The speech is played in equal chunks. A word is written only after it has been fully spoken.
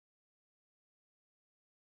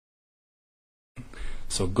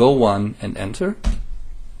So go 1 and enter.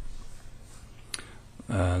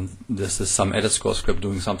 This is some edit score script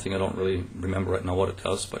doing something I don't really remember right now what it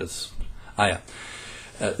does, but it's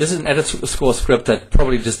this is an edit score script that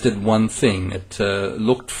probably just did one thing. It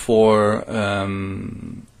looked for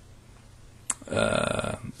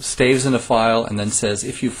staves in a file and then says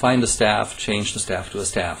if you find a staff, change the staff to a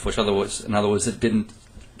staff, which in other words it didn't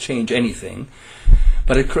change anything,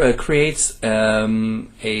 but it creates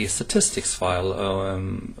a statistics file,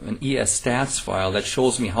 an ES stats file that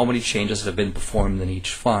shows me how many changes have been performed in each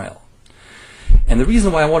file. And the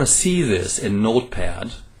reason why I want to see this in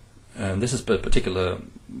Notepad, this is particular,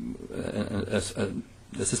 this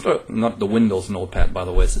is not the Windows Notepad, by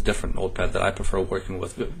the way. It's a different Notepad that I prefer working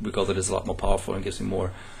with because it is a lot more powerful and gives me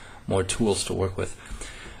more tools to work with.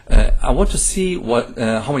 I want to see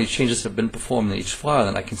how many changes have been performed in each file,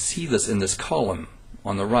 and I can see this in this column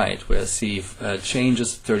on the right, where I see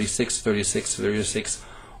changes 36, 36, 36,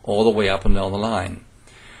 all the way up and down the line.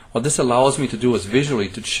 What this allows me to do is visually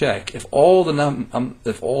to check if all the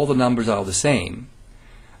numbers are the same,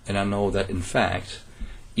 and I know that in fact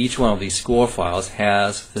each one of these score files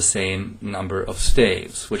has the same number of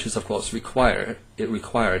staves, which is of course required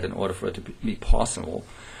in order for it to be possible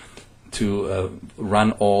to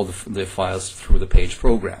run all the files through the page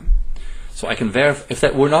program. So I can verify if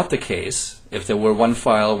that were not the case, if there were one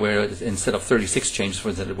file where instead of 36 changes, for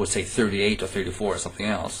instance, it would say 38 or 34 or something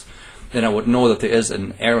else, then I would know that there is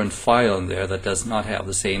an errant file in there that does not have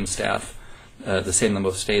the same staff, the same number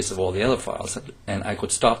of staves of all the other files, and I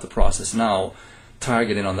could stop the process now,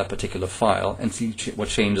 target in on that particular file, and see what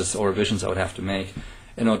changes or revisions I would have to make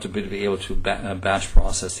in order to be able to batch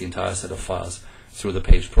process the entire set of files through the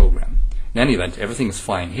page program. In any event, everything is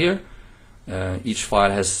fine here. Each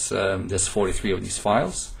file has, there's 43 of these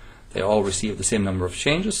files. They all receive the same number of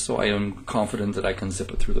changes, so I am confident that I can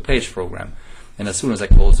zip it through the page program. And as soon as I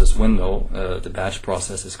close this window, the batch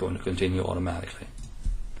process is going to continue automatically.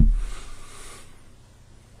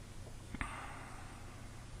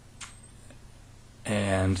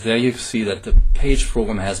 And there you see that the page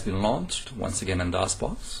program has been launched, once again in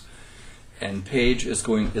DosBox. And Page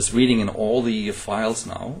is reading in all the files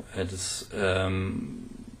now. It is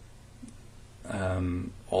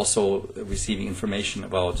also receiving information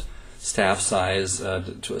about staff size,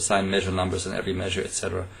 to assign measure numbers in every measure,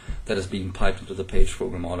 etc. That is being piped into the page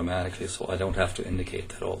program automatically, so I don't have to indicate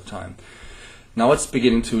that all the time. Now it's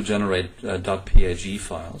beginning to generate .pig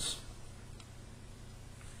files.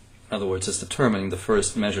 In other words, it's determining the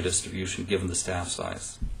first measure distribution given the staff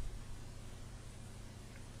size.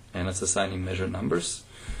 And it's assigning measure numbers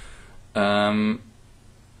on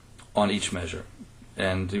each measure.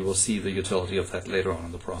 And you will see the utility of that later on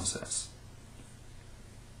in the process.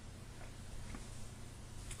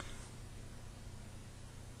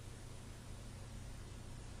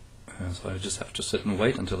 So I just have to sit and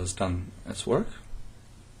wait until it's done its work.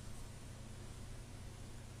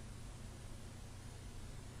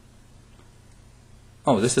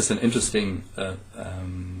 Oh, this is an interesting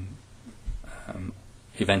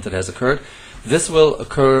event that has occurred. This will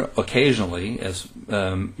occur occasionally, as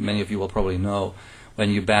many of you will probably know, when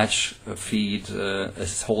you batch feed a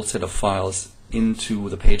whole set of files into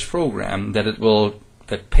the page program, that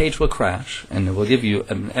page will crash and it will give you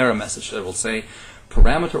an error message that will say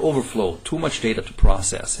parameter overflow, too much data to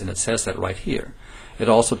process, and it says that right here. It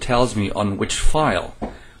also tells me on which file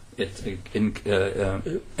it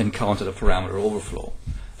encountered a parameter overflow.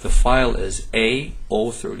 The file is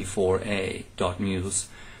A034A.muse,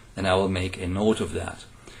 and I will make a note of that.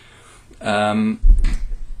 I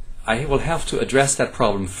will have to address that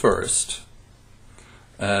problem first,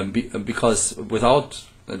 because without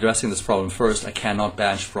addressing this problem first, I cannot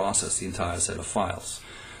batch process the entire set of files.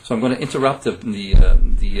 So I'm going to interrupt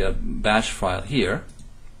the batch file here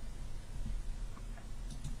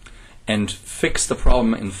and fix the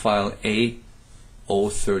problem in file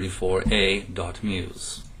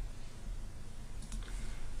A034A.muse.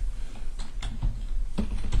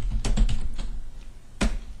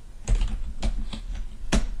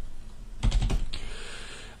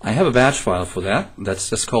 I have a batch file for that. That's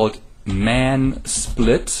just called man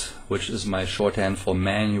split, which is my shorthand for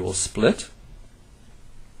manual split.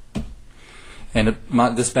 And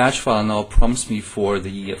this batch file now prompts me for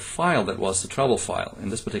the file that was the trouble file, in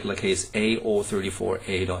this particular case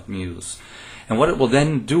A034A.muse. And what it will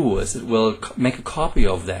then do is it will make a copy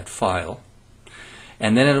of that file,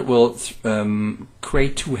 and then it will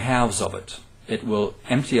create two halves of it. It will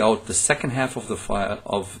empty out the second half of the file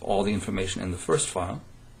of all the information in the first file,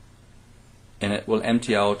 and it will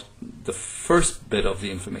empty out the first bit of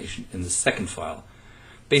the information in the second file.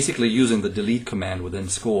 basically using the delete command within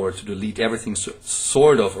Score to delete everything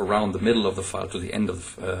sort of around the middle of the file to the end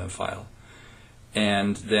of the file,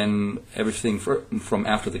 and then everything from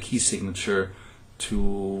after the key signature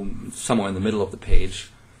to somewhere in the middle of the page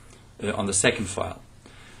on the second file,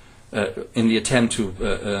 in the attempt to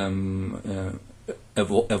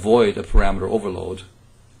avoid a parameter overload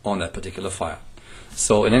on that particular file.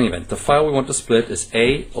 So in any event, the file we want to split is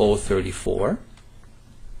A034A,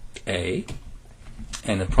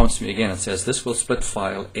 and it prompts me again. It says this will split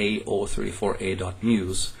file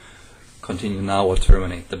A034A.muse. Continue now or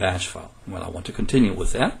terminate the batch file. Well, I want to continue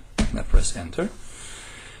with that. I press enter,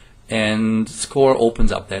 and Score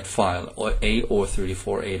opens up that file,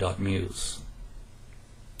 A034A.muse.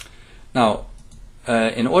 Now,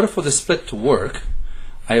 in order for the split to work,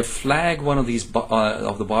 I have flagged one of these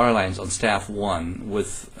of the bar lines on staff 1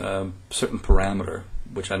 with a certain parameter,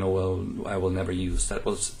 which I know I will never use. That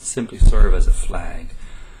will simply serve as a flag.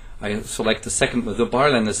 I select the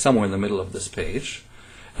bar line is somewhere in the middle of this page,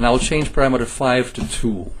 and I will change parameter 5 to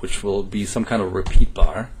 2, which will be some kind of repeat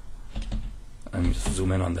bar. Let me just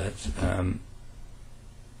zoom in on that.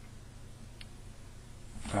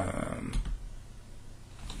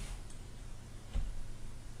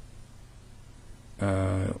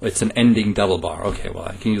 It's an ending double bar. Okay, well,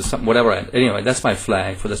 I can use some, whatever. Anyway, that's my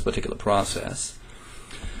flag for this particular process.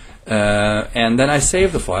 And then I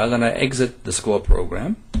save the file, and I exit the Score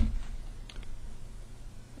program.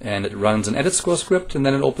 And it runs an edit Score script, and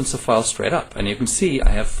then it opens the file straight up. And you can see I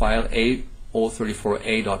have file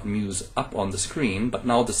A034A.muse up on the screen, but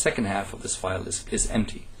now the second half of this file is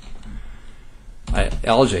empty. I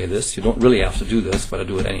LJ this. You don't really have to do this, but I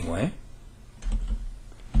do it anyway.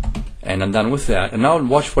 And I'm done with that. And now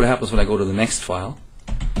watch what happens when I go to the next file.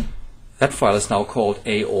 That file is now called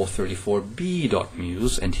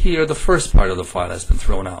A034B.muse, and here the first part of the file has been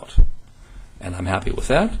thrown out. And I'm happy with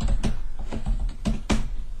that.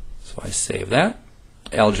 So I save that,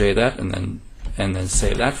 LJ that, and then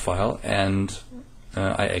save that file, and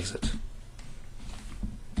I exit.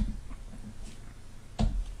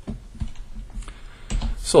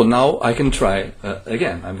 So now I can try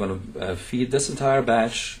again. I'm going to feed this entire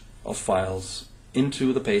batch of files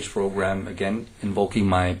into the page program, again invoking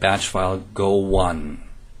my batch file go1.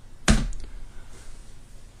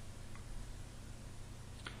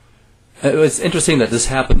 It's interesting that this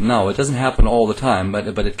happened now. It doesn't happen all the time, but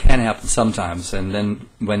it can happen sometimes. And then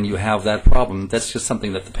when you have that problem, that's just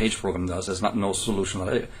something that the page program does. There's no solution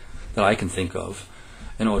that I can think of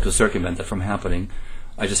in order to circumvent that from happening.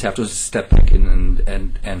 I just have to step back in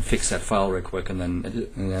and fix that file real quick, and then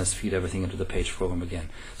just feed everything into the page program again.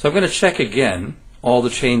 So I'm going to check again all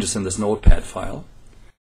the changes in this Notepad file.